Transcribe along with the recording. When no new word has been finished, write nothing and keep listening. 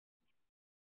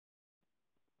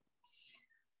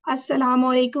Assalamu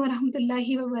alaikum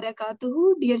warahmatullahi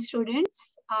wabarakatuh. Dear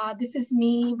students, this is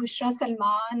me, Bushra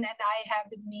Salman, and I have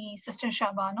with me Sister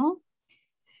Shabano.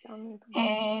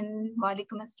 And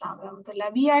walaikum assalam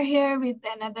warahmatullah. We are here with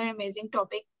another amazing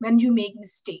topic, when you make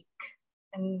mistake.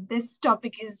 And this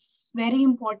topic is very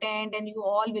important and you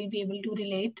all will be able to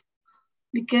relate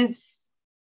because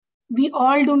we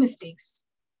all do mistakes.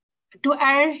 To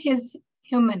err is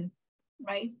human,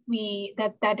 right?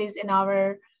 That is in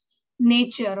our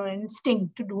nature or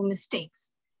instinct to do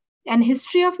mistakes. And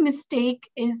history of mistake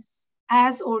is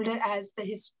as older as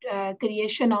the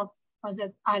creation of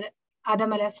Hazrat Adam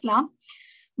alayhi salam.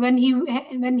 When he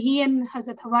and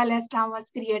Hazrat Hawa alayhi salam was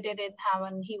created in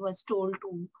heaven, he was told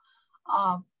to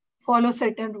follow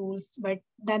certain rules, but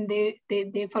then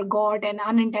they forgot and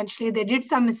unintentionally they did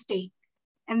some mistake.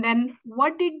 And then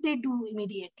what did they do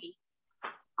immediately?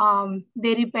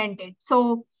 They repented.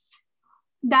 So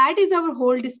that is our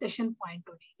whole discussion point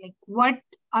today. Like what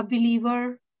a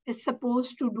believer is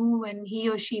supposed to do when he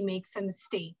or she makes a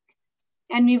mistake.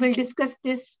 And we will discuss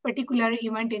this particular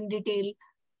event in detail.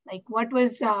 Like what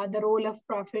was the role of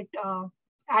Prophet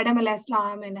Adam alayhi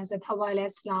salam and Hazrat Hawa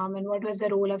alayhi salam, and what was the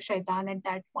role of Shaitan at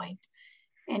that point,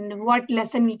 and what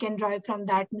lesson we can draw from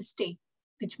that mistake,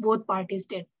 which both parties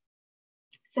did.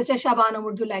 Sister Shabana,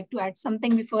 would you like to add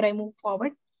something before I move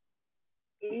forward?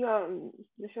 Yeah,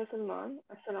 Mr. Salman,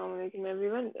 Assalamu alaikum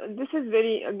everyone. This is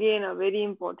again a very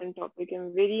important topic,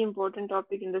 and very important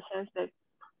topic in the sense that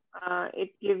it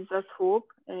gives us hope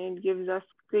and it gives us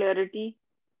clarity,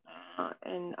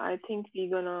 and I think we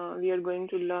are going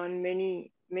to learn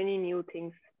many new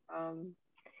things.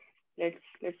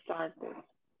 Let's start this.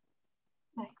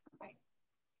 Right.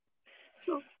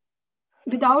 So,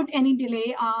 without any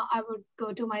delay, I would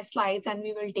go to my slides and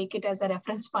we will take it as a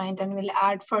reference point and we'll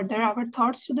add further our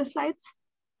thoughts to the slides.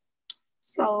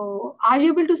 So, are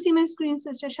you able to see my screen,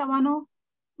 Sister Shavano?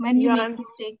 When you make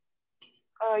mistake?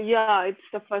 Yeah, it's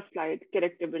the first slide,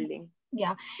 character building.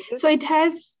 Yeah, so it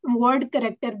has word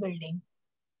character building.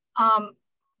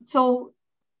 So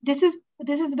this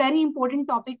is very important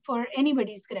topic for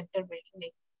anybody's character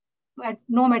building, but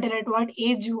no matter at what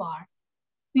age you are.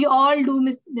 We all do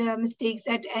mistakes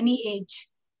at any age,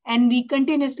 and we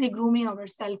continuously grooming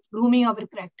ourselves, grooming our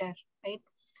character, right?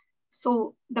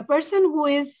 So the person who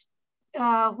is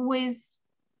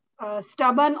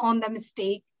stubborn on the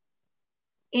mistake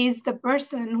is the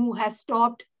person who has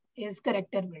stopped his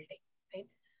character building, right?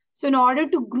 So in order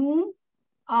to groom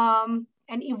and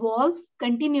evolve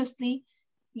continuously,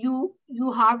 you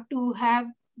have to have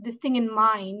this thing in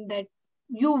mind that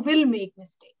you will make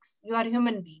mistakes. You are a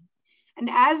human being. And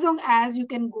as long as you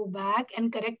can go back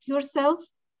and correct yourself,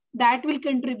 that will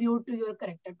contribute to your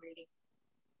character building.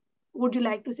 Would you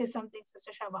like to say something,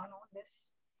 Sister Shabana, on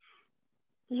this?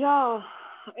 Yeah,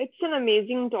 it's an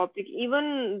amazing topic.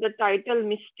 Even the title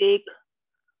mistake,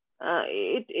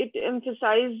 it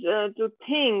emphasizes to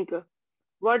think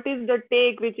what is the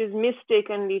take which is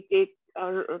mistakenly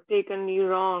takenly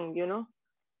wrong, you know.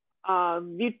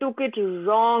 We took it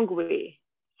wrong way.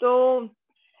 So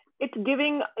it's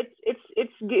giving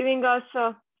us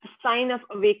a sign of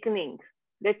awakening,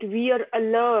 that we are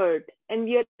alert and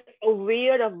we are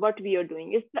aware of what we are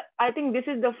doing. I think this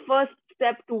is the first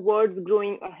step towards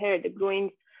growing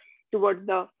towards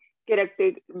the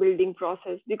character building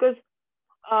process, because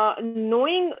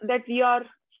knowing that we are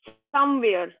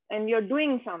somewhere and we are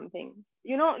doing something,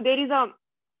 you know,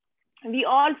 we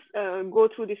all go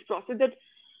through this process that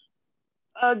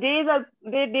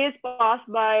days pass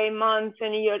by, months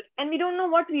and years, and we don't know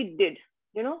what we did,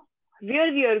 you know,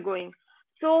 where we are going.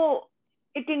 So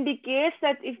it indicates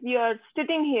that if we are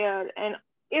sitting here and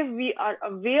if we are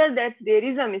aware that there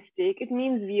is a mistake, it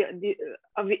means we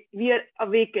are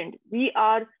awakened, we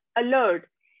are alert.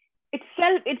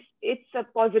 Itself, it's a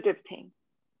positive thing.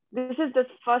 This is the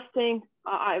first thing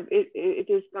it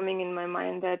is coming in my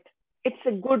mind, that it's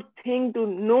a good thing to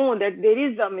know that there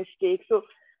is a mistake. So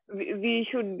we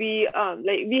should be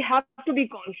we have to be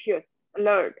conscious,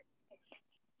 alert.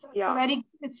 So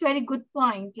it's very good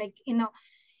point. Like, you know,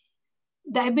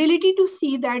 the ability to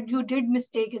see that you did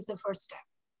mistake is the first step.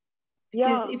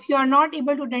 Because if you are not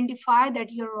able to identify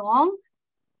that you're wrong,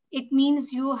 it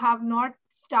means you have not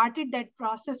started that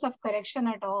process of correction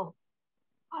at all.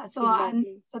 So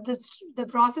the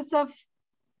process of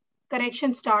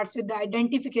correction starts with the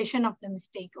identification of the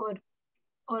mistake,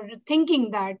 or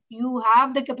thinking that you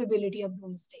have the capability of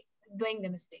doing the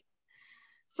mistake.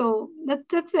 So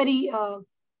that's very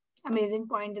amazing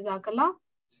point, Jazakallah.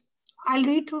 I'll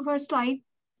read through first slide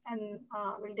and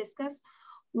we'll discuss.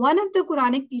 One of the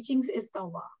Quranic teachings is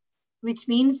tawbah, which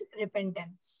means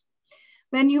repentance.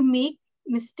 When you make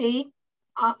mistake,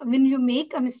 when you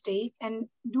make a mistake and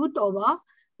do tawbah,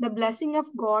 the blessing of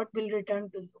God will return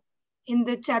to you. In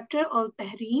the chapter of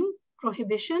Tahrim,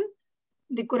 prohibition,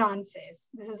 the Quran says,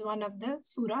 this is one of the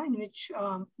surah in which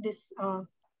this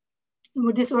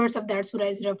verse of that surah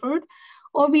is referred.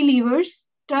 O believers,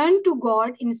 turn to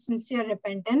God in sincere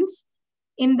repentance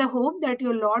in the hope that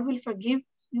your Lord will forgive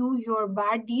you your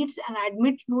bad deeds and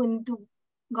admit you into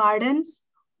gardens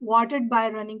watered by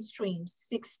running streams.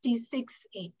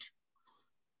 66:8.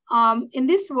 In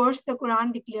this verse, the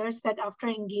Quran declares that after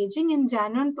engaging in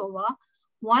genuine tawbah,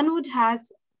 one who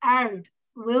has erred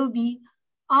will be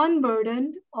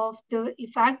unburdened of the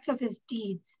effects of his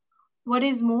deeds. What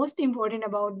is most important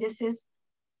about this is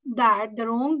that the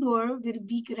wrongdoer will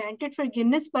be granted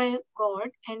forgiveness by God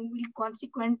and will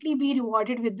consequently be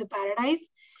rewarded with the paradise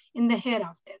in the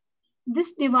hereafter.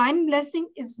 This divine blessing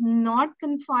is not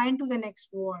confined to the next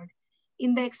world.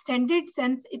 In the extended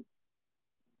sense, it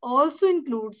also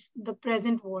includes the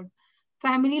present world.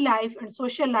 Family life and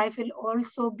social life will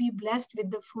also be blessed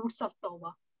with the fruits of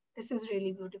Tawbah. This is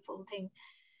really beautiful thing.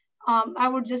 I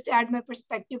would just add my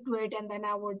perspective to it, and then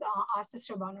I would ask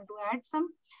Sister Banu to add some.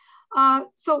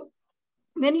 So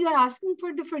when you are asking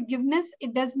for the forgiveness,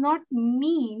 it does not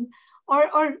mean,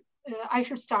 or I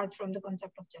should start from the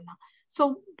concept of Jannah.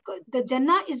 So the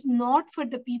Jannah is not for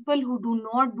the people who do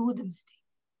not do the mistake.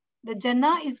 The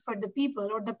Jannah is for the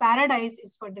people, or the paradise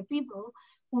is for the people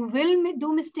who will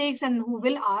do mistakes and who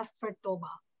will ask for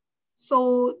Tawbah.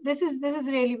 So this is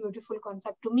really beautiful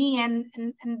concept to me, and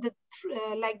the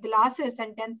like the last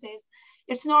sentence says,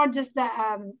 it's not just the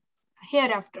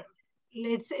hereafter.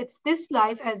 It's this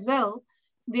life as well,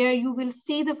 where you will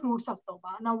see the fruits of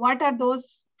Tawbah. Now, what are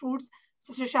those fruits?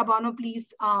 Sister Shabano,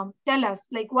 please tell us,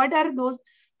 like, what are those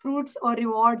fruits or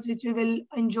rewards which we will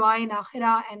enjoy in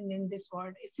Akhirah and in this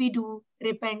world if we do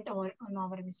repent on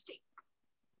our mistake?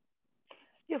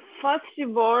 The first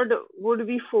reward would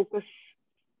be focus.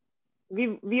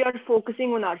 We are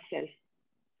focusing on ourselves.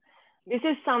 This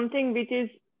is something which is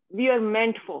we are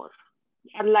meant for.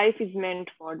 Our life is meant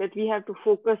for, that we have to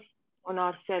focus on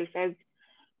ourselves. As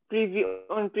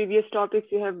on previous topics,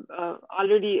 we have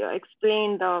already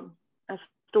explained the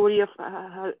story of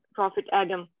Prophet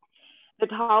Adam,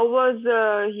 that how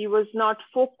he was not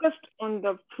focused on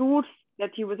the fruits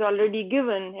that he was already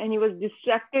given, and he was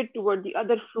distracted toward the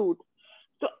other fruit.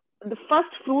 So the first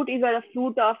fruit is a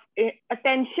fruit of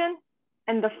attention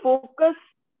and the focus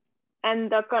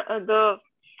and the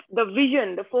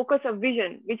vision, the focus of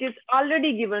vision, which is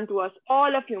already given to us,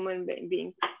 all of human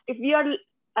beings. If we are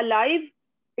alive,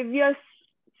 if we are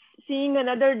seeing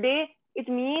another day, it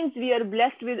means we are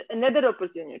blessed with another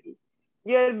opportunity.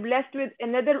 We are blessed with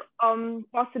another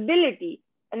possibility,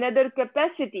 another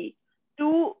capacity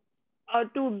to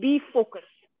be focused.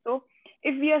 So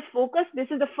if we are focused, this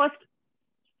is the first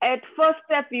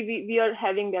step we are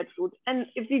having that fruit. And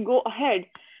if we go ahead,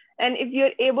 and if we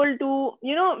are able to,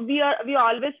 we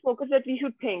always focus that we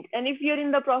should think. And if we are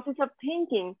in the process of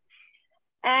thinking,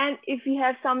 and if we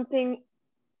have some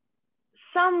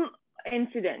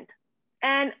incident,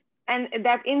 and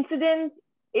that incident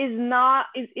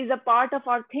is a part of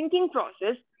our thinking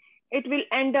process, it will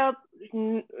end up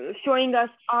showing us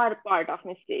our part of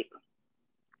mistake.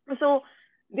 So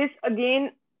this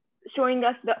again showing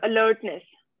us the alertness,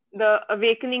 the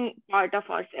awakening part of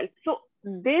ourselves. So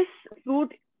this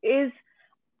fruit is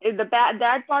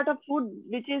that part of fruit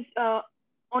which is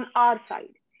on our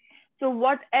side. So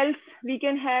what else we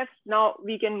can have? Now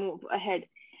we can move ahead.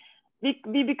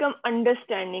 We become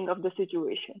understanding of the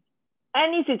situation,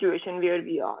 any situation where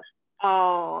we are.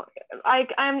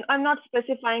 I'm not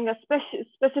specifying a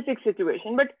specific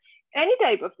situation, but any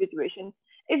type of situation.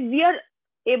 If we are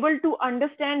able to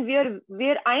understand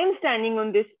where I am standing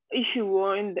on this issue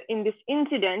or in this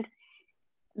incident,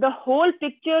 the whole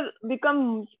picture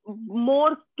becomes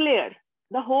more clear.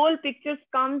 The whole picture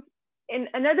comes in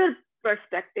another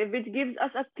perspective, which gives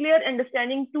us a clear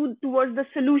understanding towards the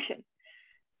solution.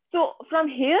 So from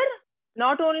here,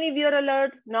 not only we are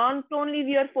alert, not only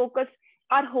we are focused,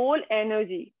 our whole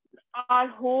energy, our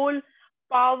whole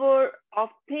power of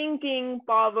thinking,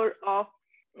 power of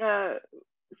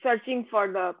searching for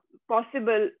the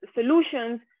possible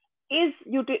solutions is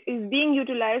being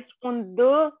utilized on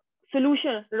the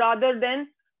solution rather than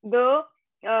the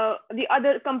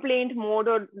other complaint mode,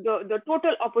 or the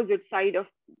total opposite side of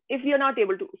if we are not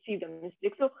able to see the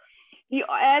mistake. So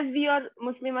as we are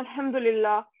Muslim,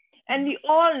 alhamdulillah, and we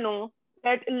all know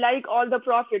that, like all the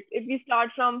prophets, if we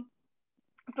start from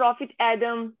Prophet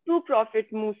Adam to Prophet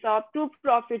Musa to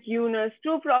Prophet Yunus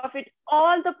to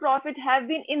all the prophets have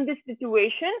been in this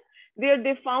situation where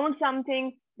they found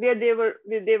something where they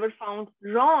were found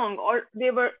wrong, or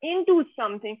they were into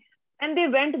something, and they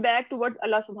went back towards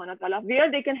Allah subhanahu wa ta'ala,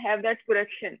 where they can have that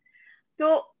correction.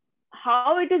 So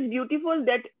how it is beautiful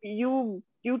that you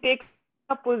take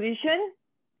a position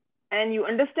and you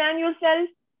understand yourself,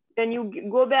 then you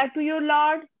go back to your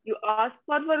Lord, you ask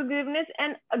for forgiveness,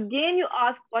 and again you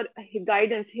ask for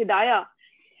guidance, hidayah.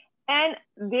 And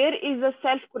there is a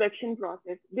self-correction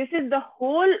process. This is the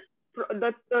whole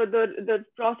the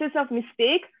process of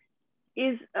mistake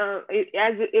is,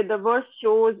 as the verse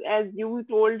shows, as you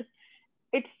told,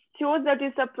 it shows that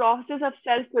it's a process of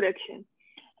self-correction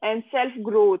and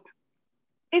self-growth.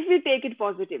 If we take it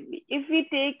positively, if we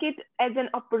take it as an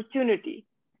opportunity.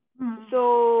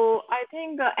 So I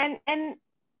think, and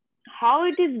how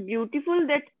it is beautiful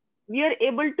that we are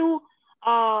able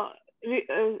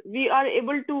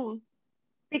to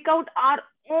pick out our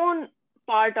own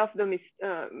part of the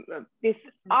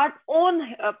our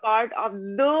own part of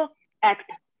the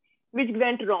act which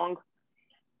went wrong.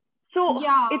 So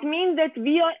it means that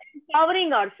we are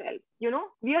empowering ourselves,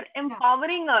 we are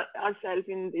empowering ourselves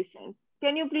in this sense.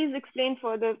 Can you please explain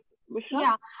further, Bushra?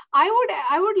 Yeah,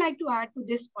 I would like to add to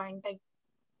this point,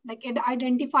 like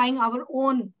identifying our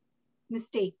own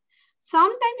mistake.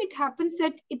 Sometimes it happens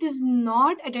that it is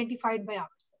not identified by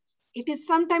ourselves. It is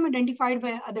sometimes identified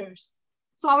by others.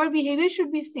 So our behavior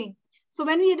should be same. So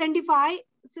when we identify,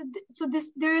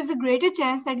 there is a greater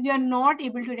chance that we are not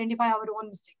able to identify our own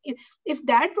mistake. If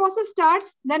that process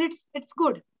starts, then it's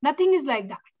good. Nothing is like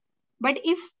that. But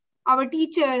if our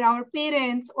teacher, our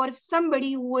parents, or if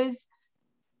somebody who is,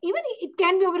 even it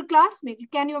can be our classmate,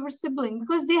 it can be our sibling,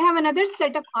 because they have another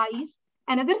set of eyes,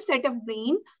 another set of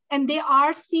brain, and they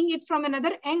are seeing it from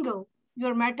another angle,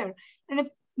 your matter. And if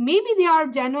maybe they are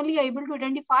genuinely able to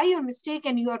identify your mistake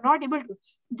and you are not able to,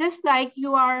 just like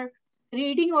you are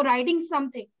reading or writing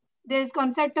something, there is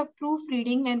concept of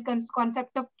proofreading and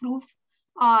concept of proof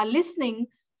listening.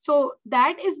 So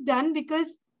that is done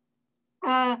because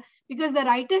the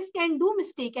writers can do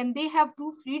mistake and they have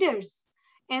proofreaders.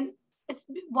 And it's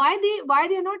why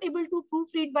they are not able to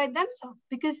proofread by themselves,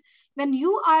 because when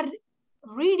you are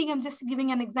reading, I'm just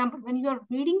giving an example, when you are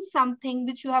reading something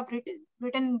which you have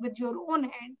written with your own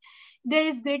hand, there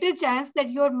is greater chance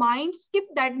that your mind skip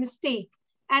that mistake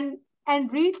and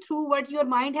read through what your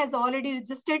mind has already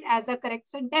registered as a correct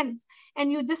sentence,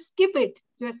 and you just skip it.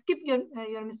 You skip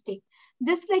your mistake.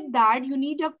 Just like that,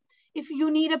 if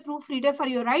you need a proofreader for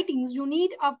your writings, you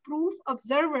need a proof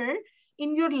observer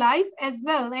in your life as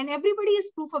well. And everybody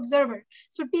is proof observer.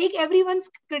 So take everyone's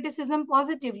criticism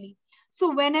positively.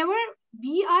 So whenever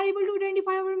we are able to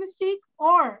identify our mistake,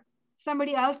 or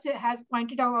somebody else has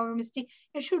pointed out our mistake,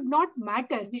 it should not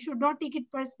matter. We should not take it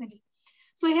personally.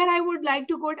 So here I would like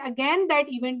to quote again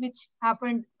that event which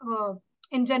happened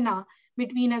in Jannah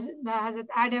between Hazrat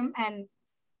Adam and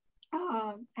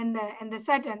the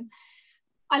Satan.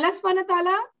 Allah subhanahu wa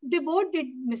ta'ala, they both did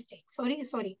mistakes. Sorry.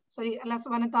 Allah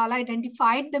subhanahu wa ta'ala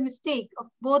identified the mistake of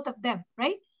both of them,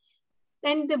 right?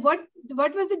 And what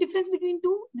was the difference between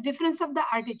two? The difference of the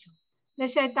attitude. The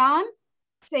Satan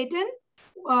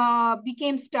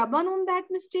became stubborn on that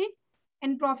mistake,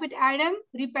 and Prophet Adam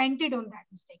repented on that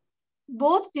mistake.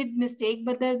 Both did mistake,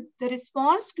 but the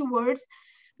response towards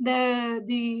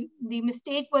the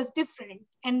mistake was different,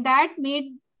 and that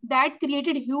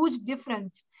created huge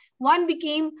difference. One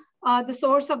became the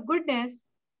source of goodness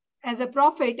as a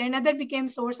prophet, and another became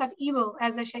source of evil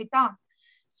as a shaitan.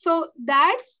 So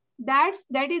that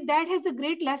has a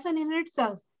great lesson in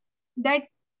itself, that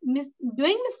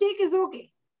doing mistake is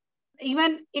okay.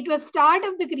 Even it was start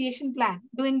of the creation plan,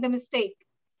 doing the mistake.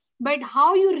 But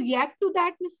how you react to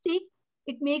that mistake,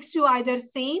 it makes you either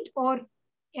saint or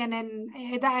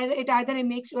it either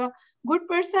makes you a good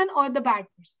person or the bad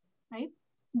person, right?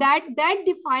 That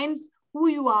defines who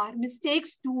you are.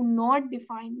 Mistakes do not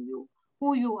define you,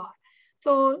 who you are.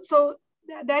 So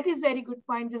that is very good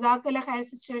point. Jazakallah khair,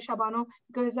 Sister Shabano.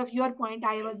 Because of your point,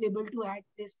 I was able to add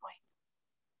this point.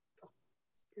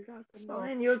 So,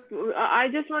 and I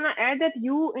just want to add that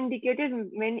you indicated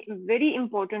many very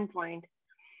important point.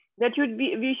 That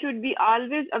we should be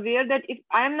always aware that if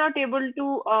I am not able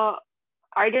to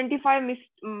identify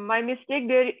my mistake,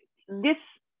 this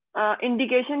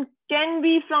indication can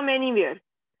be from anywhere,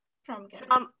 from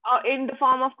in the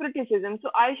form of criticism. So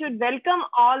I should welcome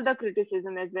all the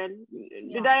criticism as well.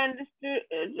 Yeah. Did I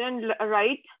understand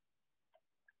right?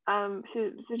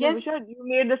 Yes. Vishal, you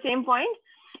made the same point.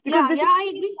 Because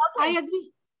I agree.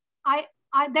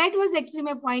 That was actually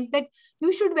my point, that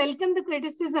you should welcome the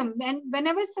criticism, and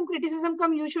whenever some criticism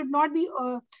comes, you should not be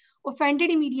offended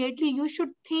immediately. You should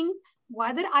think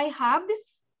whether I have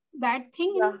this that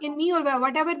thing in me, or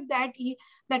whatever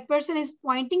that person is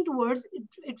pointing towards,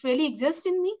 it really exists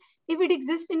in me. If it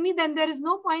exists in me, then there is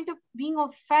no point of being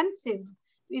offensive.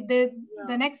 The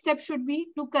next step should be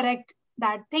to correct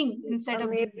that thing instead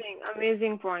of being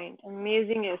amazing point,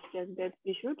 amazing aspect that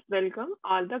we should welcome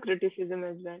all the criticism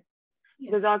as well.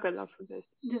 Yes. Jazakallah for this.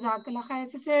 Jazakallah khair.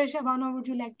 Sister Shabana, would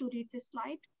you like to read this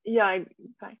slide? Yeah,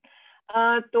 fine.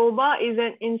 Toba is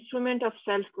an instrument of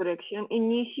self-correction,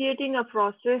 initiating a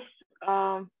process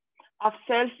of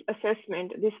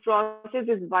self-assessment. This process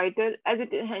is vital as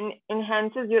it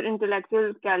enhances your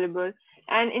intellectual caliber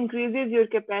and increases your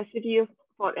capacity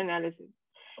for analysis.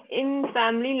 In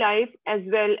family life as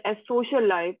well as social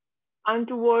life,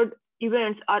 untoward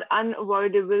events are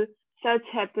unavoidable. Such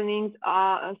happenings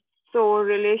are so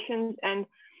relations and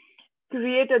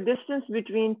create a distance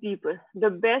between people. The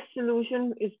best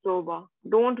solution is Toba.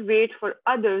 Don't wait for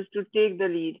others to take the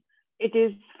lead. It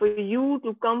is for you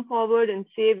to come forward and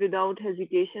say without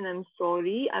hesitation, I'm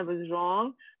sorry, I was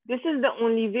wrong. This is the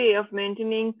only way of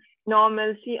maintaining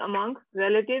normalcy among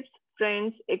relatives,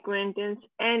 friends, acquaintances,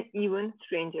 and even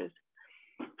strangers.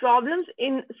 Problems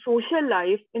in social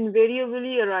life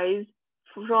invariably arise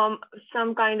from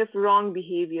some kind of wrong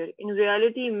behavior. In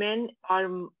reality, men are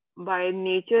by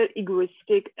nature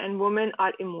egoistic and women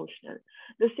are emotional.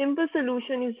 The simple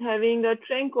solution is having a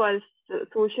tranquil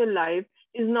social life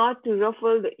is not to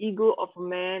ruffle the ego of a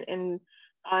man and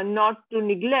not to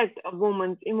neglect a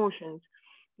woman's emotions.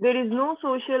 There is no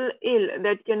social ill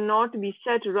that cannot be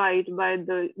set right by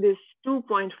this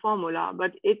 2-point formula,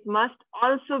 but it must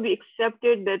also be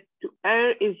accepted that to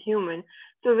err is human.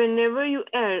 So whenever you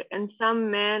err and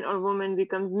some man or woman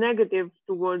becomes negative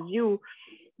towards you,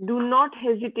 do not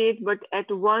hesitate, but at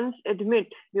once admit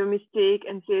your mistake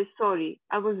and say, sorry,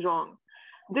 I was wrong.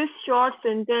 This short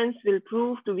sentence will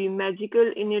prove to be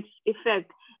magical in its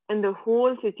effect, and the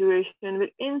whole situation will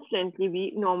instantly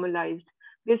be normalized.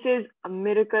 This is a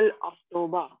miracle of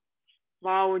Toba.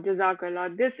 Wow,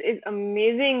 Jazakallah. This is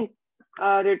amazing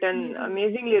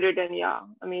amazingly written. Yeah,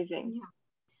 amazing. Yeah.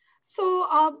 So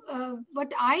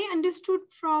what I understood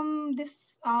from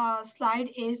this slide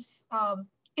is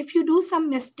if you do some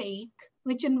mistake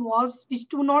which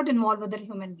do not involve other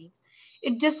human beings,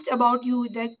 it's just about you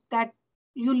that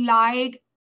you lied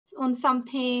on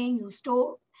something, you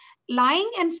stole.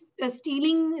 Lying and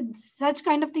stealing, such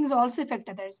kind of things also affect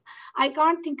others. I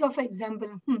can't think of an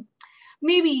example.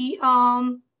 Maybe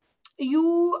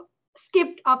you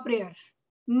skipped a prayer.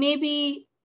 Maybe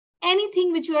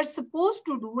anything which you are supposed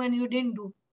to do and you didn't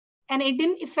do, and it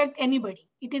didn't affect anybody.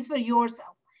 It is for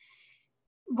yourself.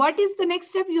 What is the next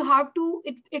step? You have to,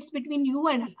 it's between you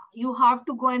and Allah. You have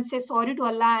to go and say sorry to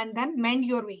Allah and then mend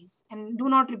your ways and do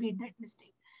not repeat that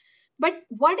mistake. But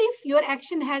what if your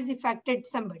action has affected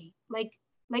somebody, like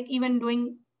even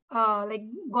doing like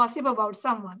gossip about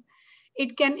someone?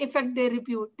 It can affect their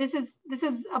repute. This is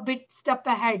a bit step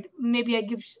ahead. Maybe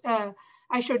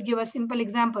I should give a simple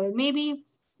example. Maybe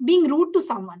being rude to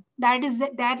someone, that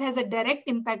has a direct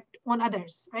impact on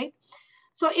others, right?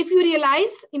 So if you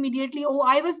realize immediately, oh,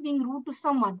 I was being rude to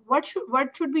someone, what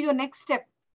should be your next step?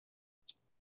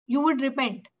 You would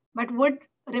repent, but would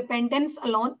repentance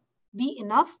alone be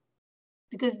enough?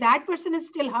 Because that person is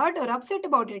still hurt or upset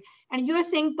about it, and you are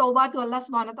saying tawbah to Allah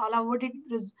subhanahu wa ta'ala,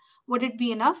 would it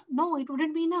be enough? No, it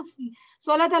wouldn't be enough.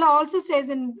 So Allah ta'ala also says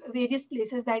in various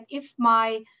places that if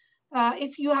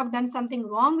you have done something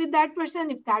wrong with that person,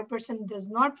 if that person does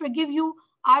not forgive you,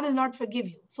 I will not forgive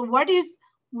you. So what is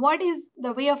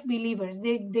the way of believers?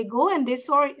 They go and they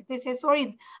say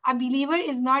sorry. A believer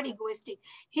is not egoistic.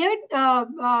 Here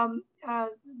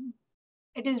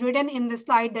it is written in the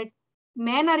slide that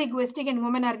men are egoistic and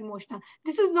women are emotional.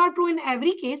 This is not true in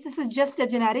every case. This is just a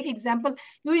generic example.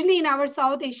 Usually in our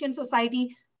South Asian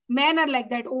society, men are like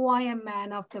that. Oh, I am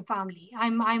man of the family.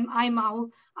 I'm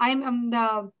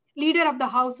the leader of the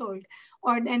household.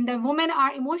 And the women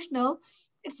are emotional.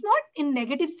 It's not in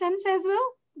negative sense as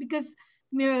well, because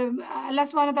Allah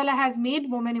subhanahu wa ta'ala has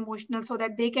made women emotional so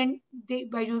that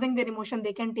by using their emotion,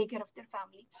 they can take care of their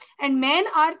family. And men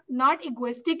are not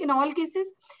egoistic in all cases.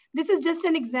 This is just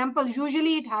an example.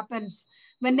 Usually it happens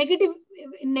when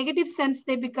in negative sense,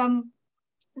 they can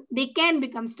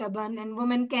become stubborn, and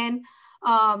women can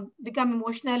become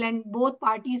emotional, and both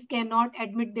parties cannot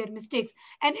admit their mistakes.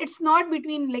 And it's not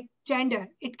between like gender.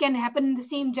 It can happen in the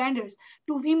same genders.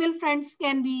 Two female friends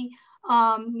can be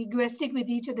egoistic with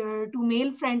each other. Two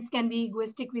male friends can be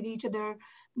egoistic with each other.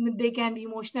 They can be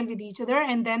emotional with each other,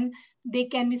 and then they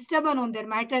can be stubborn on their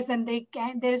matters, and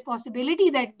there is possibility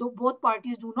that both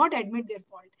parties do not admit their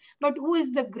fault. But who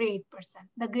is the great person?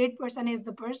 The great person is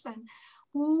the person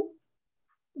who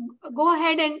go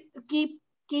ahead and keep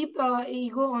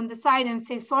ego on the side and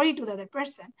say sorry to the other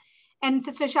person. And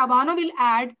Sister Shabana will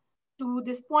add to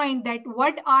this point that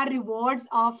what are rewards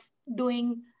of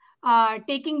doing,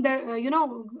 taking the,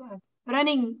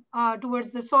 running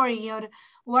towards the sorry, or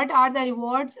what are the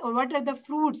rewards or what are the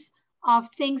fruits of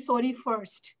saying sorry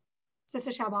first.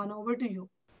 Sister Shabana, over to you.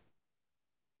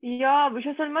 Yeah,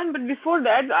 Vishwa Salman, but before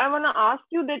that, I want to ask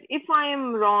you that if I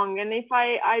am wrong and if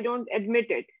I don't admit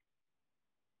it,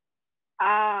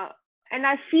 and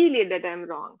I feel it that I'm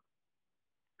wrong,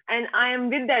 and I am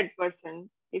with that person,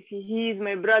 if he is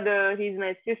my brother, he's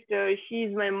my sister,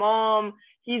 she's my mom,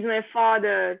 he's my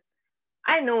father,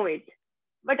 I know it,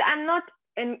 but I'm not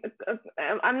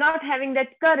having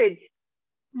that courage.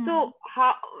 So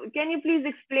how can you please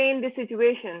explain the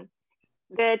situation?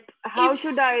 That how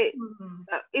should I?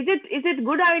 Is it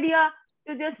good idea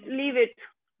to just leave it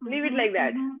like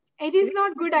that? It is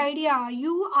not good idea.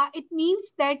 It means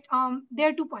that there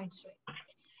are 2 points to it.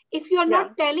 If you are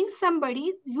not telling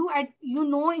somebody, you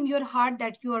know in your heart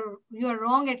that you are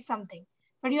wrong at something,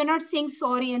 but you are not saying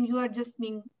sorry, and you are just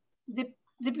being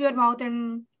zip your mouth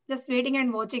and just waiting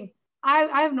and watching.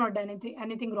 I have not done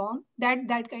anything wrong. That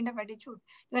kind of attitude.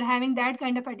 You are having that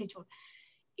kind of attitude.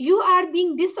 You are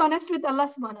being dishonest with Allah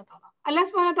subhanahu wa ta'ala. Allah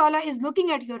subhanahu wa ta'ala is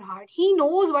looking at your heart. He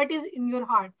knows what is in your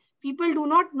heart. People do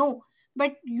not know,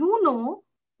 but you know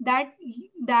that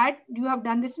you have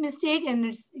done this mistake,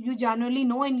 and you generally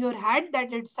know in your head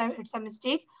that it's a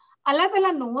mistake. Allah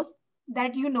ta'ala knows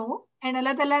that you know, and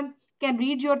Allah ta'ala can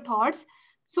read your thoughts.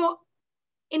 So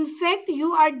in fact,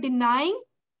 you are denying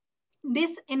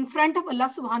this in front of Allah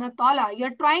subhanahu wa ta'ala.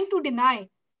 You're trying to deny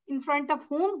in front of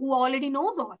who already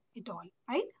knows it all,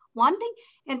 right? One thing.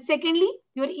 And secondly,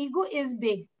 your ego is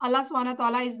big. Allah subhanahu wa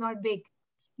ta'ala is not big.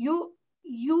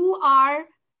 You are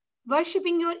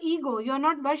worshipping your ego. You're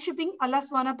not worshipping Allah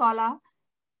subhanahu wa ta'ala,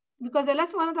 because Allah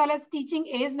subhanahu wa ta'ala's teaching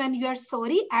is when you are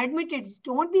sorry, admit it.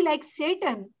 Don't be like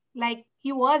Satan, like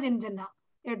he was in Jannah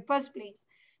at first place.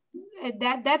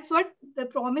 That's what the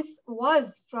promise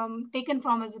was taken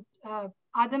from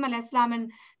Adam alayhi salam,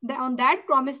 and on that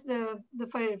promise the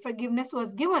forgiveness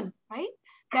was given, right?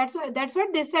 That's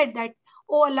what they said, that,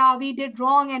 oh Allah, we did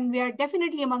wrong and we are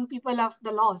definitely among people of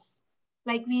the loss.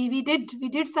 Like we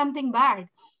did something bad.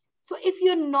 So if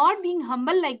you're not being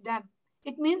humble like them,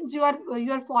 it means you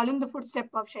are following the footstep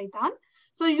of shaitan.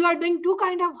 So you are doing 2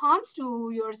 kind of harms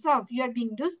to yourself. You are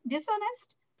being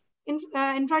dishonest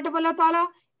in front of Allah Ta'ala,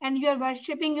 and you are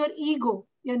worshipping your ego.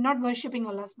 You're not worshipping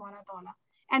Allah subhanahu wa ta'ala.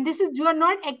 And you are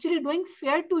not actually doing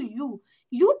fair to you.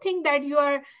 You think that you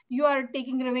are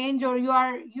taking revenge, or you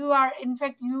are in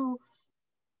fact you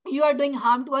are doing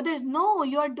harm to others. No,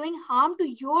 you are doing harm to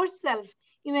yourself.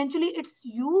 Eventually it's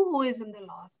you who is in the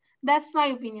loss. That's my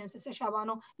opinion, Sister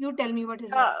Shabano. You tell me what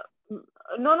is wrong.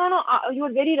 No. You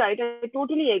are very right. I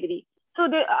totally agree. So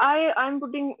I'm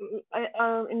putting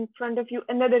in front of you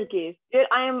another case where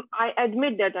I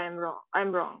admit that I'm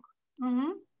wrong.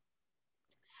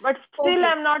 But still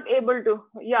I'm not able to.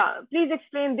 Yeah, please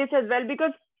explain this as well,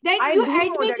 because then you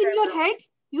admit in your head.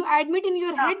 You admit in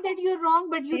your head that you're wrong,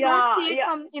 but you don't say it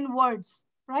in words,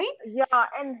 right? Yeah,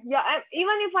 and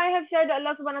even if I have said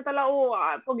Allah subhanahu wa ta'ala,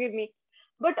 oh, forgive me,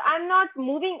 but I'm not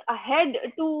moving ahead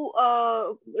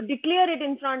to declare it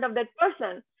in front of that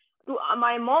person, to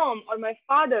my mom or my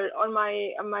father or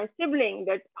my sibling,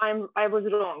 that I was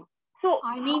wrong. So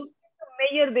I mean,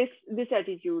 how to measure this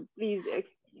attitude? Please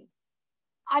explain.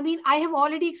 I mean, I have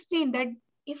already explained that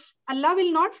if Allah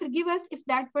will not forgive us, if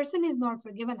that person is not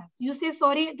forgiven us, you say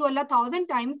sorry to Allah 1,000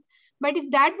 times, but if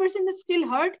that person is still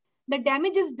hurt, the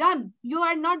damage is done. You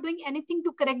are not doing anything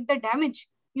to correct the damage.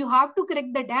 You have to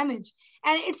correct the damage.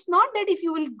 And it's not that if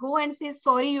you will go and say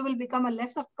sorry, you will become a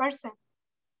less of person.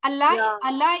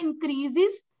 Allah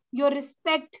increases your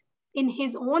respect in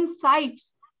His own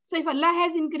sights. So if Allah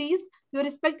has increased your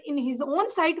respect in His own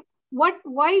sight,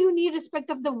 why you need respect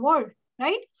of the world,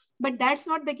 right? But that's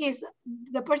not the case.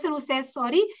 The person who says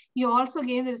sorry, he also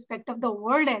gains respect of the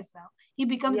world as well. He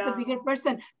becomes the bigger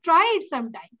person. Try it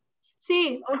sometime.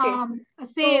 Say,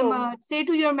 say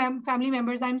to your family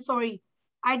members, I'm sorry,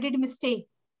 I did a mistake.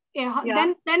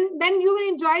 Then you will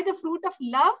enjoy the fruit of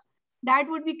love that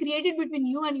would be created between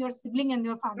you and your sibling and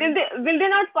your family. Will they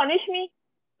not punish me?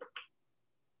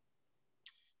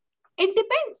 It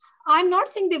depends. I'm not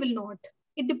saying they will not.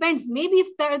 It depends. Maybe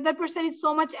if the other person is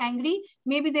so much angry,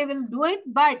 maybe they will do it.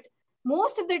 But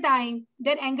most of the time,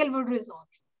 their anger will resolve.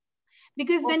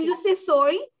 Because when you say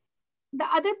sorry, the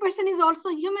other person is also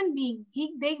a human being.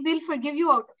 They will forgive you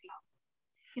out of love.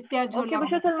 If they are Okay,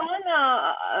 Vishwa Salman,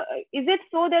 is it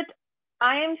so that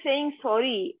I am saying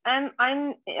sorry,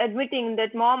 I'm admitting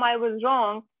that mom, I was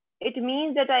wrong, it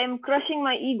means that I am crushing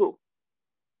my ego.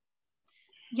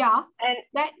 Yeah, And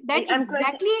that I'm crushing,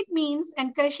 exactly it means.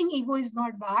 And crushing ego is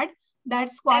not bad.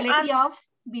 That's quality of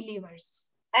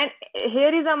believers. and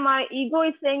here is my ego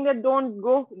is saying that don't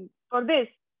go for this,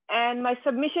 and my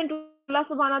submission to Allah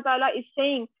subhanahu wa ta'ala is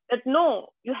saying that no,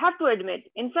 you have to admit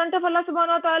in front of Allah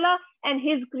subhanahu wa ta'ala and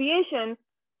his creation.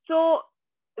 So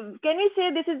can we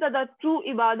say this is the true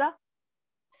ibadah?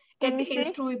 Can we It is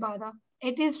say? true ibadah.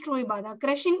 It is true ibadah.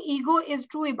 Crushing ego is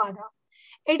true ibadah.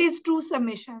 It is true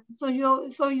submission. So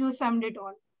you summed it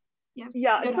all. Yes,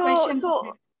 Yeah, your so question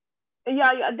summed it.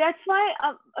 yeah, that's why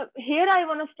here I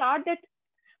want to start that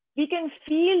we can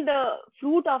feel the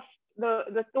fruit of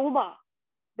the Toba,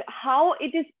 how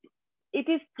it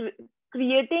is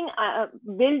creating,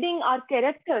 building our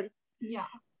character. Yeah.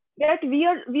 That we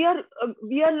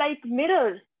are like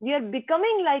mirrors. We are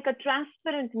becoming like a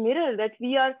transparent mirror. That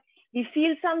we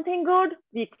feel something good,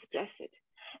 we express it,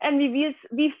 and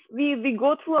we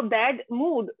go through a bad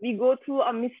mood, we go through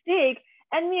a mistake,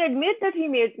 and we admit that we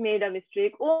made a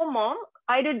mistake. Oh mom,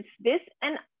 I did this,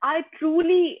 and I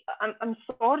truly, I'm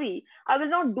sorry. I will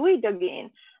not do it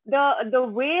again. The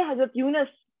way Hazrat Yunus,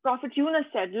 Prophet Yunus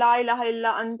said, La ilaha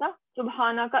illa anta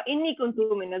subhanaka inni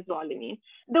kuntu minaz zalimin.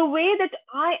 The way that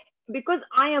because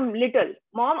I am little,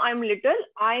 mom, I'm little,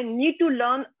 I need to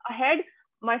learn ahead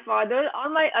my father or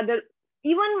my other,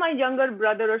 even my younger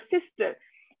brother or sister.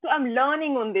 So I'm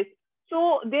learning on this.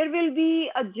 So there will be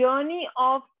a journey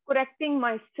of correcting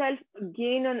myself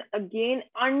again and again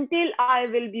until I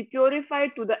will be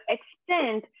purified to the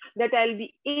extent that I'll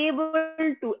be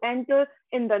able to enter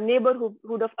in the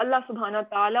neighborhood of Allah subhanahu wa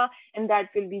ta'ala, and that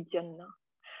will be Jannah.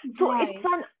 So Right. it's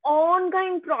an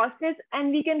ongoing process,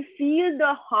 and we can feel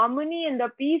the harmony and the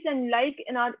peace. And like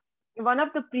in our one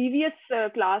of the previous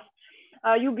class,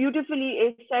 you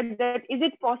beautifully said that is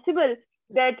it possible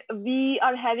that we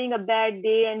are having a bad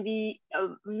day and we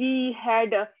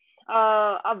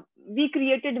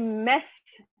created mess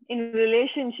in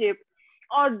relationship,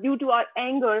 or due to our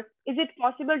anger, is it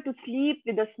possible to sleep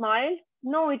with a smile?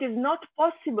 No, it is not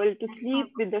possible to sleep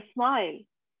with a smile.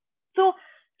 So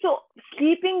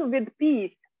sleeping with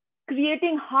peace,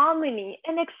 creating harmony,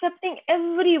 and accepting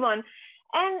everyone.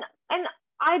 And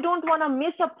I don't want to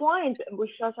miss a point,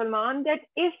 Bushra Salman, that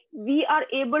if we are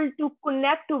able to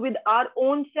connect with our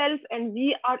own self, and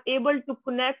we are able to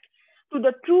connect to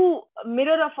the true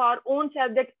mirror of our own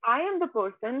self, that I am the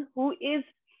person who is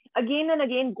again and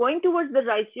again going towards the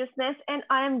righteousness, and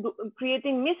I am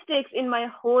creating mistakes in my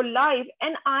whole life,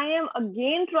 and I am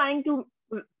again trying to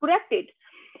correct it.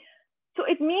 So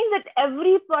it means that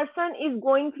every person is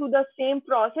going through the same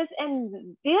process,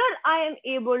 and there I am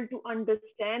able to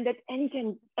understand that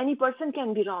any person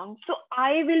can be wrong. So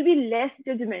I will be less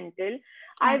judgmental.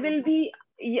 I will be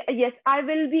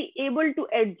able to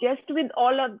adjust with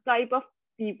all of type of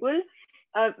people,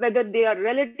 whether they are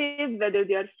relatives, whether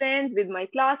they are friends, with my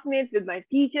classmates, with my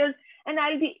teachers, and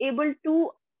I'll be able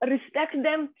to respect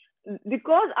them,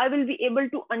 because I will be able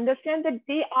to understand that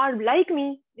they are like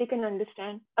me. They can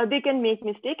understand, they can make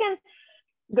mistake, and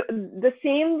the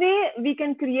same way we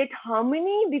can create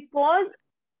harmony, because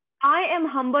I am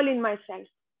humble in myself.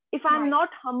 If I'm not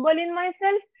humble in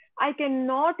myself, I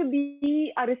cannot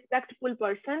be a respectful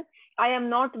person. I will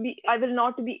not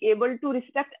be able to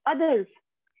respect others.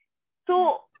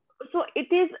 So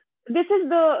this is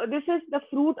the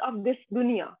fruit of this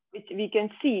dunya, which we can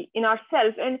see in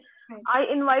ourselves. And I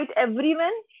invite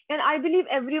everyone, and I believe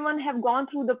everyone have gone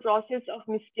through the process of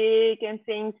mistake and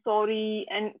saying sorry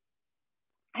and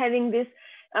having this.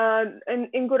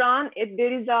 In Quran,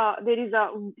 there is a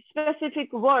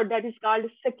specific word that is called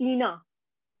sakina,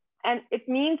 and it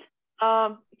means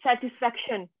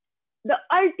satisfaction, the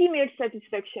ultimate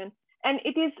satisfaction. And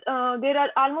it is there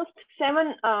are almost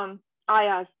 7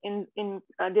 ayahs in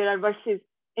there are verses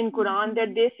in Quran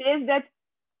that they say that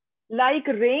like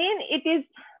rain, it is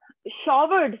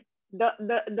showered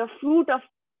the fruit of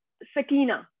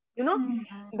sakina,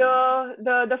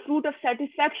 the fruit of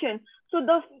satisfaction. So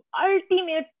the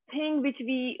ultimate thing which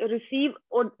we receive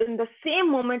or in the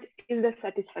same moment is the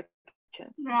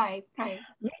satisfaction. Right. I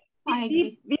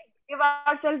agree. We give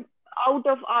ourselves out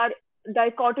of our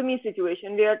dichotomy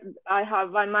situation where I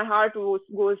have my heart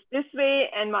goes this way,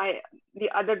 and the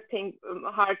other thing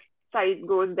heart side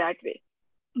goes that way.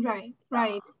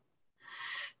 Right.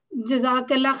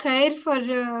 Jazakallah khair for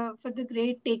the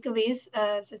great takeaways,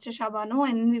 Sister Shabano,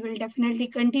 and we will definitely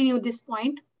continue this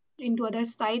point into other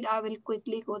slide. I will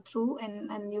quickly go through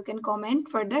and you can comment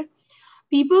further.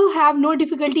 People have no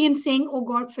difficulty in saying, "Oh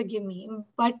God, forgive me,"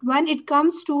 but when it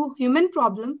comes to human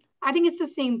problem, I think it's the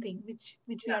same thing which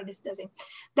we are discussing,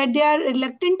 that they are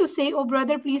reluctant to say, oh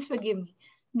brother, please forgive me.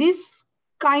 This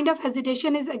kind of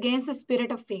hesitation is against the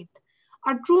spirit of faith.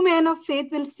 A true man of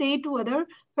faith will say to other,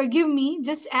 forgive me,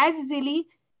 just as easily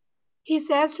he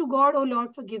says to God, oh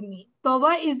Lord, forgive me.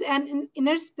 Tawbah is an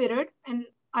inner spirit and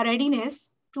a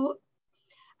readiness to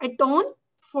atone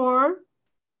for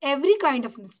every kind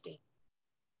of mistake.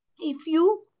 If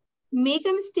you make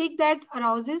a mistake that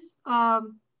arouses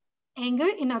anger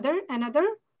in another,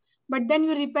 but then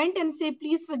you repent and say,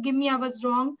 please forgive me, I was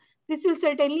wrong, this will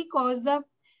certainly cause the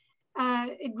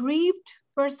aggrieved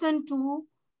person to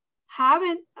have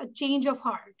a change of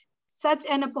heart. Such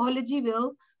an apology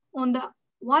will, on the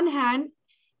one hand,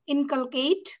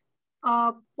 inculcate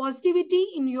positivity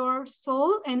in your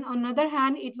soul, and on the other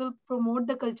hand, it will promote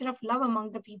the culture of love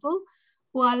among the people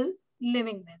who are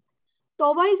living with.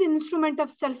 Tawbah is an instrument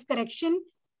of self-correction,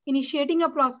 initiating a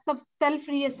process of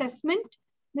self-reassessment.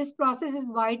 This process is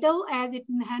vital as it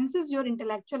enhances your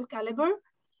intellectual caliber,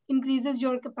 increases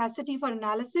your capacity for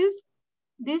analysis.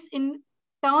 This in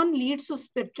turn leads to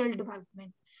spiritual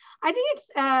development. I think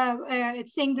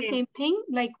it's saying the same thing,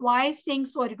 like why saying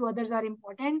sorry to others are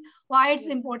important, why it's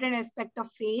important aspect of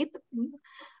faith.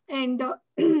 And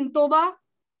Tawbah,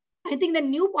 I think the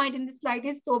new point in this slide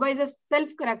is Tawbah is a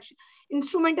self-correction,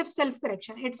 instrument of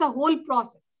self-correction. It's a whole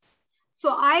process.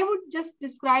 So I would just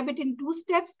describe it in 2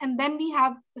 steps, and then we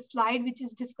have the slide which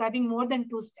is describing more than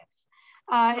 2 steps.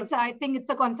 I think it's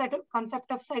a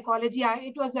concept of psychology.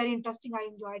 It was very interesting. I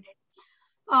enjoyed it.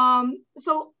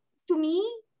 So to me,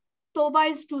 Tawbah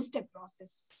is 2-step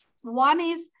process. One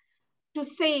is to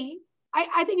say,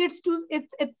 I think it's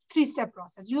 3-step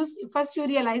process. First you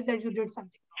realize that you did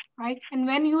something wrong, right? And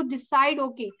when you decide,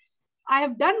 okay, I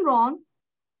have done wrong,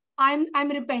 I'm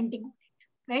repenting of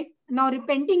it, right? Now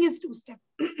repenting is 2-step.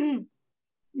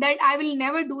 That I will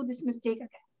never do this mistake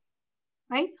again,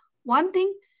 right? One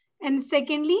thing. And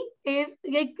secondly is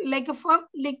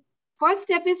first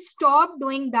step is stop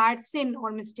doing that sin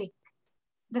or mistake.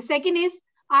 The second is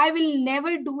I will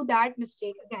never do that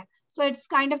mistake again. So it's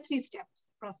kind of 3 steps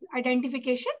process: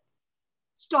 identification,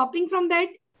 stopping from that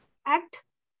act,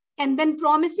 and then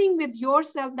promising with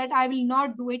yourself that I will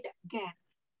not do it again.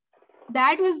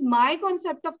 That was my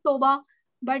concept of Tawbah,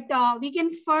 but we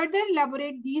can further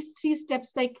elaborate these 3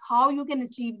 steps, like how you can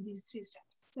achieve these 3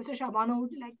 steps. Sister Shabana,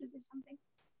 would you like to say something?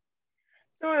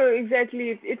 So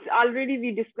exactly, it's already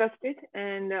we discussed it,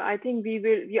 and I think we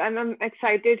will. I'm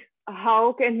excited.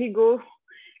 How can we go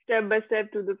step by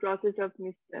step to the process of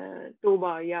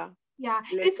Tawbah? Yeah.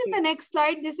 It's in the next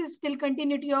slide. This is still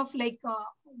continuity of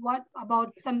what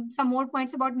about some more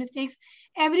points about mistakes.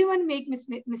 Everyone make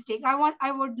mistake.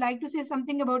 I would like to say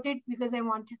something about it because I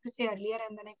wanted to say earlier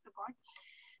and then I forgot.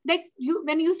 That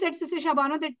when you said, Sister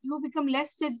Shabana, that you become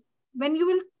less, when you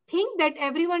will think that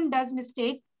everyone does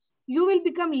mistake, you will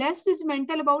become less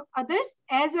judgmental about others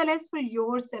as well as for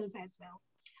yourself as well.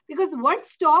 Because what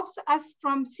stops us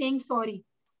from saying sorry?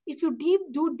 If you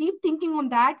do deep thinking on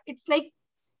that, it's like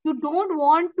you don't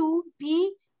want to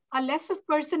be a less of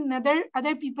person in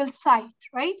other people's sight,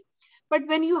 right? But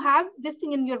when you have this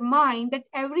thing in your mind that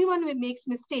everyone makes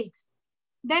mistakes,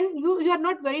 then you are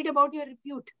not worried about your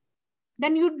repute.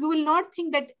 Then you will not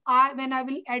think that when I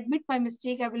will admit my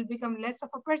mistake, I will become less of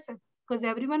a person, because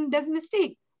everyone does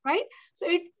mistake, right? So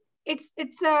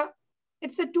it's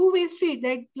a two-way street.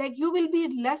 Like you will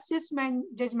be less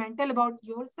judgmental about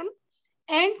yourself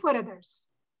and for others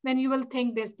when you will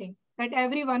think this thing, that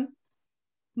everyone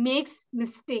makes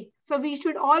mistake. So we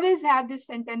should always have this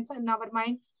sentence in our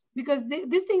mind, because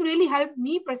this thing really helped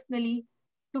me personally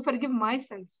to forgive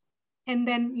myself. And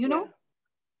then,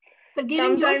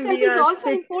 forgiving yourself is also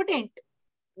important,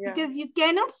 because you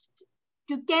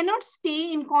cannot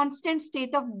stay in constant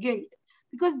state of guilt,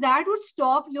 because that would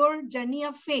stop your journey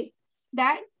of faith.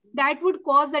 That would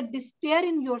cause a despair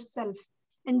in yourself.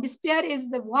 And despair is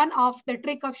the one of the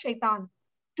trick of shaitan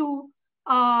to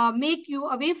make you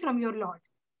away from your Lord.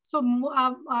 So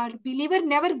a believer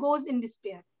never goes in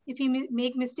despair. If he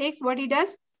make mistakes, what he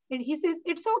does, he says,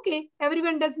 it's okay.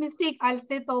 Everyone does mistake. I'll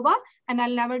say Tawbah and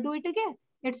I'll never do it again.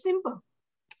 It's simple.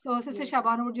 So Sister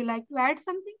Shabana, would you like to add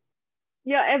something?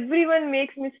 Yeah, everyone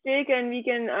makes mistake, and we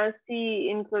can see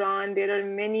in Quran, there are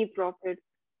many prophets,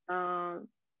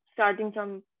 starting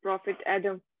from Prophet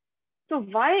Adam. So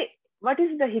what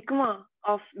is the hikmah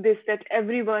of this, that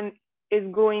everyone is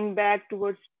going back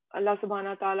towards Allah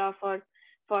subhanahu wa ta'ala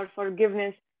for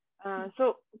forgiveness?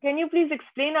 So can you please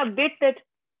explain a bit that,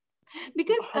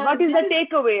 because what is the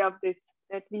takeaway of this,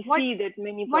 that we see that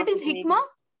many what is hikmah?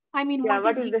 I mean,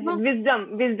 what is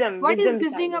hikmah? Wisdom. What is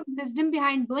wisdom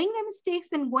behind doing the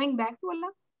mistakes and going back to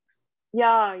Allah?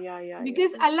 Yeah.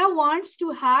 Because Allah wants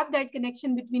to have that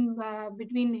connection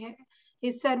between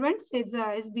his servants, his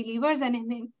believers,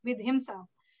 and with himself.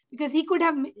 Because he could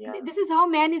have, this is how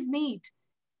man is made.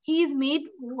 He is made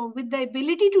with the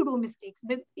ability to do mistakes,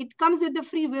 but it comes with the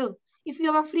free will. If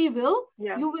you have a free will,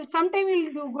 you will sometimes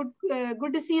will do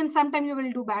good decisions, sometimes you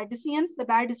will do bad decisions. The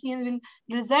bad decisions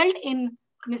will result in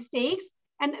mistakes.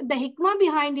 And the hikmah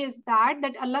behind is that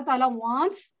Allah Ta'ala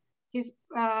wants his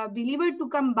believer to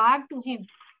come back to him.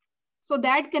 So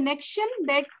that connection,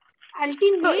 that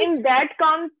ultimate. So in that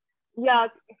comes, Yeah,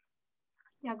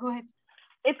 go ahead.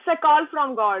 It's a call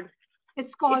from God.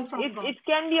 It's call from God. It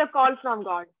can be a call from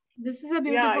God. This is a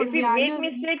beautiful. If we make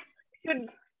mistakes, should.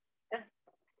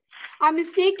 A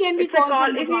mistake can be called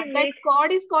from the God. That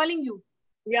God is calling you.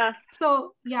 Yeah.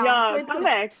 So yeah. So come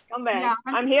back. Yeah,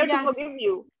 I'm here to forgive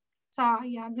you. So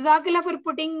yeah, Jazakallah for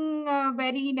putting a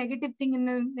very negative thing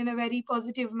in a very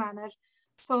positive manner.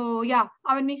 So yeah,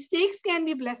 our mistakes can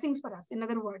be blessings for us, in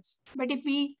other words. But if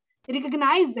we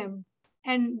recognize them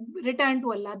and return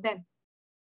to Allah, then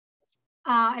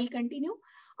I'll continue.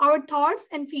 Our thoughts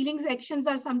and feelings, actions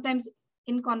are sometimes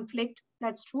in conflict.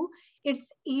 That's true. It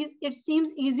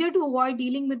seems easier to avoid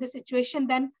dealing with the situation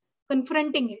than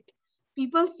confronting it.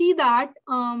 People see that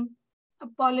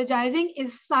apologizing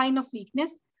is a sign of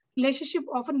weakness. Relationship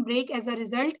often break as a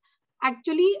result.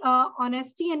 Actually,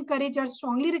 honesty and courage are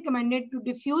strongly recommended to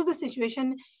diffuse the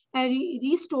situation and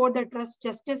restore the trust,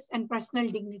 justice, and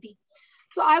personal dignity.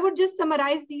 So I would just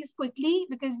summarize these quickly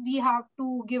because we have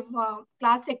to give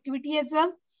class activity as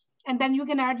well. And then you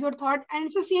can add your thought. And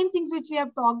it's the same things which we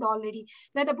have talked already,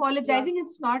 that apologizing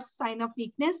is not a sign of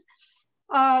weakness.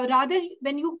 Rather,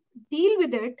 when you deal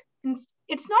with it,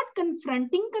 it's not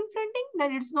confronting,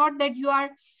 that it's not that you are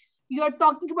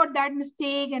talking about that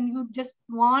mistake and you just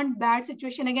want bad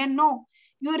situation again. No,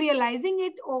 you're realizing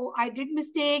it. Oh, I did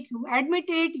mistake. You admit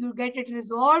it, you get it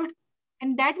resolved.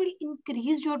 And that will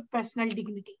increase your personal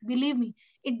dignity. Believe me,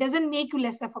 it doesn't make you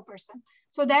less of a person.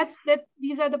 So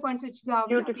these are the points which we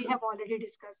have already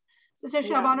discussed. Sister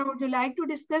Shabana, would you like to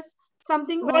discuss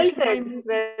something? Well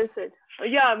said.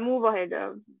 Yeah, move ahead.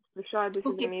 Vishal, this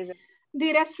is amazing.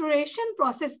 The restoration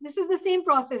process, this is the same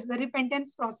process, the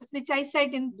repentance process, which I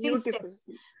said in 3 steps.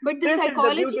 But the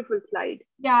psychology, is a beautiful slide.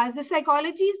 Yeah, the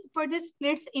psychology is further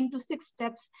splits into 6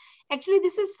 steps. Actually,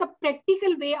 this is the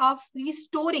practical way of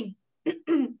restoring.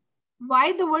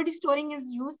 Why the word restoring is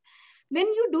used? When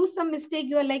you do some mistake,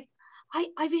 you are like,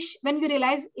 I wish, when you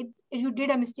realize you did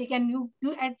a mistake, and you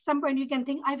at some point you can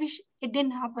think, I wish it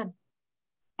didn't happen.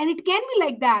 And it can be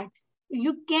like that.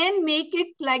 You can make it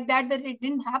like that it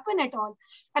didn't happen at all.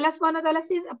 Allah subhanahu wa ta'ala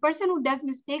says a person who does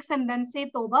mistakes and then say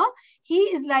tawbah, he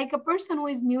is like a person who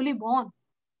is newly born.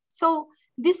 So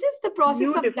this is the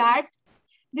process of that.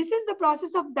 This is the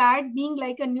process of that being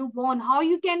like a newborn. How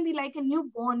you can be like a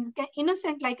newborn, you can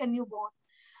innocent like a newborn.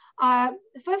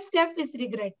 First step is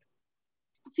regret.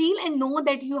 Feel and know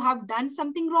that you have done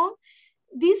something wrong.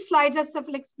 These slides are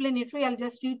self-explanatory. I'll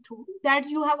just read through that.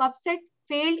 You have upset,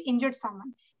 failed, injured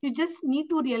someone. You just need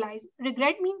to realize.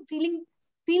 Regret means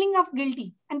feeling of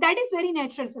guilty. And that is very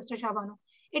natural, Sister Shabano.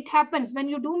 It happens when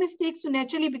you do mistakes, you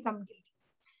naturally become guilty.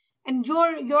 And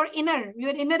your inner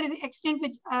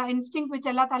instinct which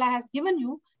Allah Ta'ala has given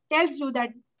you tells you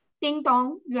that ting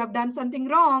tong, you have done something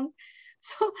wrong.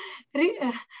 So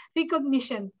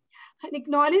recognition.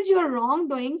 Acknowledge your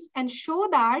wrongdoings and show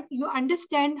that you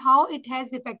understand how it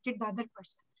has affected the other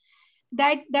person.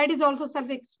 That is also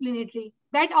self-explanatory.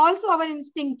 That also our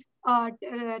instinct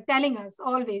telling us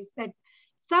always that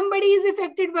somebody is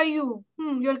affected by you.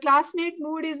 Your classmate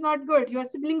mood is not good. Your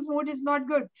siblings mood is not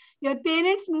good. Your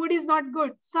parents mood is not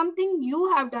good. Something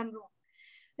you have done wrong.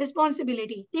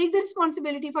 Responsibility. Take the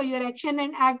responsibility for your action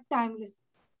and act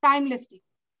timelessly.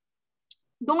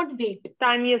 Don't wait.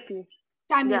 Timelessly.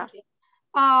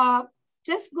 Yeah.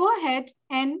 Just go ahead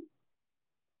and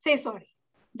say sorry.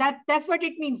 That's what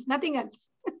it means. Nothing else.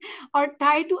 Or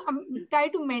try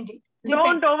to mend it.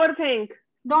 Don't overthink.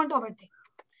 Don't overthink.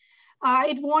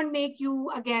 It won't make you,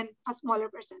 again, a smaller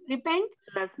person. Repent,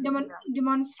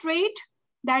 demonstrate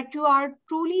that you are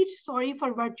truly sorry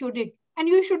for what you did. And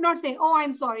you should not say, oh,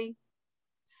 I'm sorry.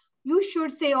 You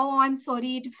should say, oh, I'm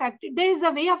sorry, it affected. There is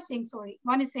a way of saying sorry.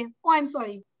 One is saying, oh, I'm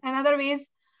sorry. Another way is,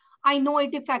 I know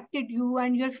it affected you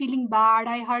and you're feeling bad.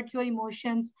 I hurt your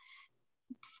emotions.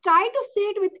 Try to say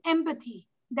it with empathy,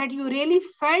 that you really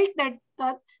felt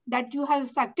that you have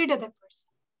affected other person.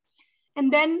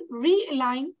 And then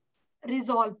realign,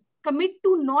 resolve, commit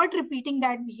to not repeating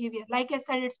that behavior. Like I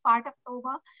said, it's part of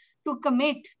Tawbah to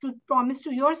commit, to promise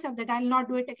to yourself that I'll not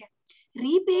do it again.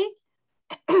 Repay,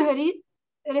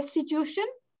 restitution,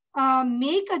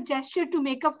 make a gesture to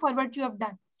make up for what you have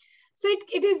done. So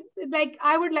it is like,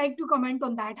 I would like to comment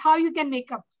on that, how you can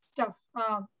make up stuff.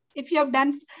 If you have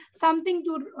done something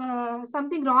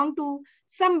wrong to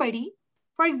somebody,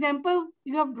 for example,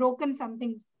 you have broken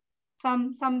something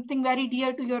very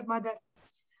dear to your mother,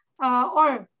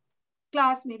 or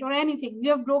classmate or anything.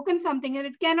 You have broken something and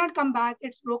it cannot come back.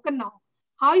 It's broken now.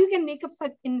 How you can make up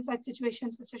in such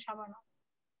situations, Sister Shabana?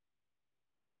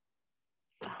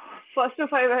 First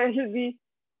of all, I should be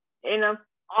in a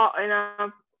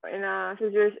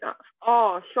situation,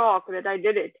 shock that I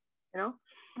did it,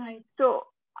 Right. So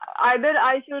either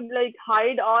I should like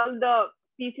hide all the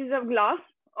pieces of glass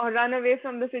or run away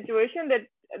from the situation that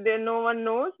no one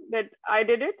knows that I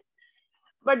did it.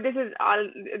 But there is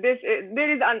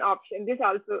an option.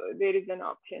 There is an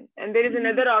option, and there is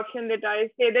another option that I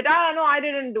say that no, I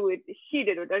didn't do it. She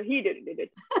did it, or he did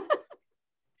it.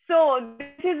 So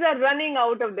this is a running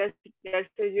out of that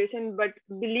situation. But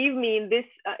believe me,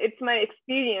 it's my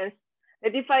experience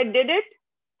that if I did it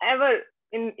ever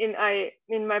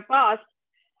in my past,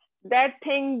 that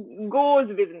thing goes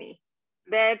with me,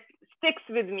 that sticks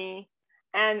with me,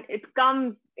 and it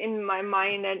comes in my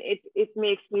mind, and it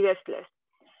makes me restless.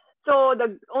 So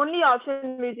the only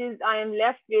option which is I am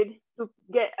left with to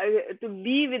get to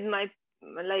be with my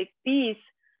peace,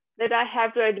 that I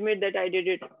have to admit that I did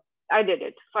it. I did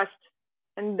it first,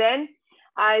 and then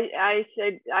I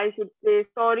should say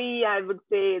sorry. I would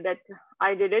say that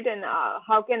I did it, and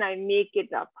how can I make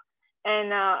it up?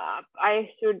 And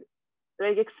I should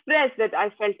express that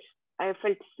I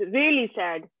felt really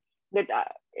sad that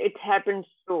it happened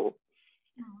so.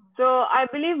 So I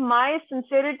believe my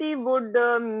sincerity would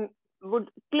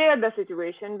clear the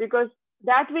situation, because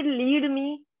that will lead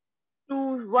me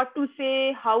to what to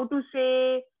say, how to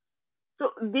say. So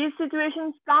these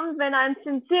situations come when I'm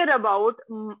sincere about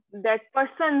that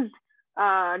person's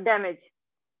damage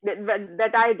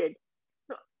that I did.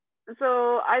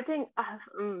 So I think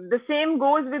the same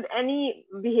goes with any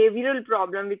behavioral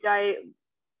problem which I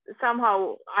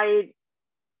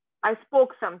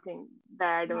spoke something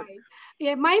bad. Right.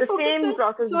 Yeah, my focus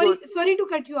was, sorry to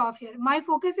cut you off here. My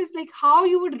focus is like how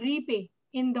you would repay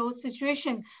in those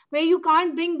situations where you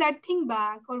can't bring that thing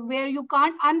back, or where you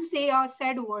can't unsay a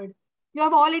said word. You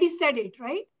have already said it,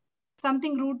 right?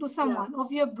 Something rude to someone, or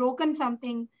if you have broken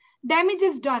something, damage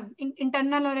is done.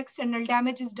 Internal or external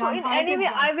damage is done. So in any way,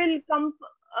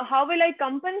 how will I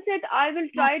compensate? I will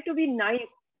try to be nice.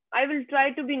 I will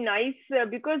try to be nice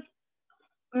because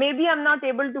maybe I'm not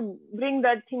able to bring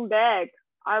that thing back.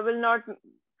 I will not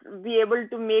be able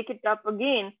to make it up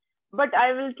again, but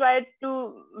I will try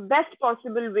to best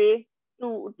possible way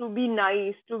to be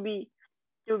nice, to be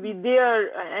there,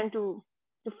 and to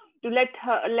let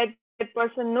that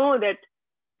person know that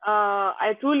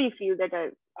I truly feel that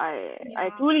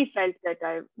I truly felt that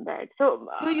I bad. So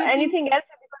anything else,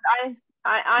 because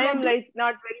I am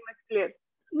not very much clear.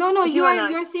 No,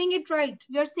 you're saying it right.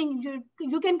 You're saying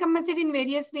you can compensate in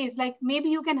various ways. Like maybe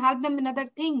you can help them another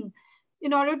thing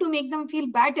in order to make them feel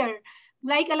better.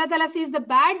 Like Allah Ta'ala says, the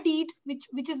bad deed,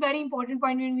 which is very important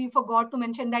point, when we forgot to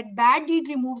mention that bad deed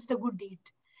removes the good deed,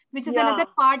 which is another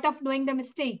part of doing the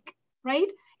mistake, right?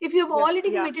 If you have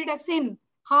already committed a sin,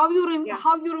 how you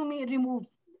remove?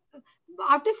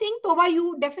 After saying Toba,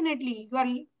 you definitely,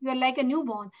 you're like a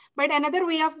newborn. But another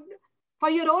way of, for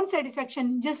your own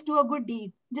satisfaction, just do a good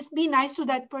deed. Just be nice to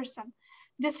that person.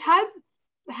 Just help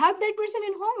that person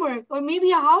in homework, or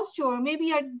maybe a house chore,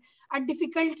 maybe a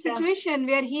difficult situation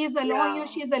where he is alone, he or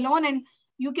she is alone, and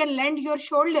you can lend your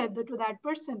shoulder to that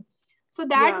person. So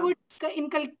that would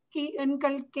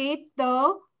inculcate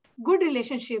the good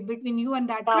relationship between you and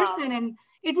that person, and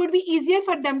it would be easier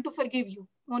for them to forgive you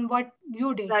on what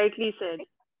you did. Rightly said.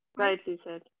 Rightly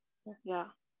said. Yeah.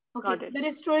 Okay. The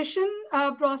restoration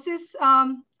process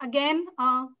again.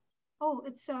 I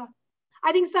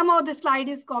think somehow the slide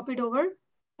is copied over.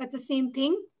 That's the same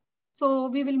thing. So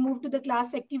we will move to the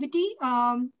class activity.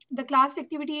 The class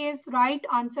activity is write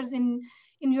answers in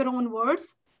your own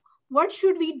words. What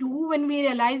should we do when we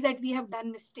realize that we have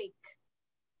done mistake?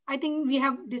 I think we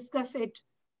have discussed it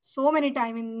so many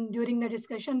times during the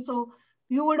discussion, so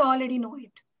you would already know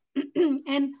it.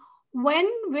 And when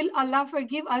will Allah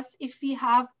forgive us if we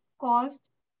have caused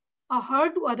a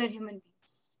hurt to other human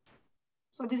beings?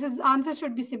 So answer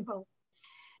should be simple.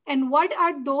 And what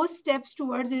are those steps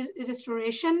towards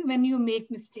restoration when you make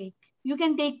mistake? You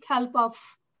can take help of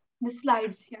the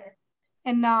slides here,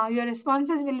 and your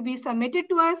responses will be submitted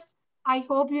to us. I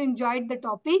hope you enjoyed the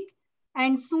topic,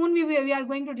 and soon we are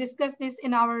going to discuss this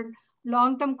in our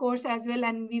long-term course as well,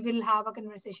 and we will have a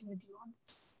conversation with you on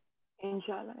this.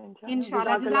 Inshallah.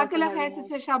 Inshallah. Jazakallah khair,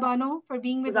 Sister Shabano, for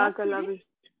being with us today.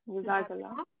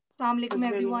 Jazakallah. Assalamu alaikum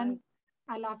Very everyone. nice.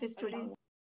 Allah Hafiz today.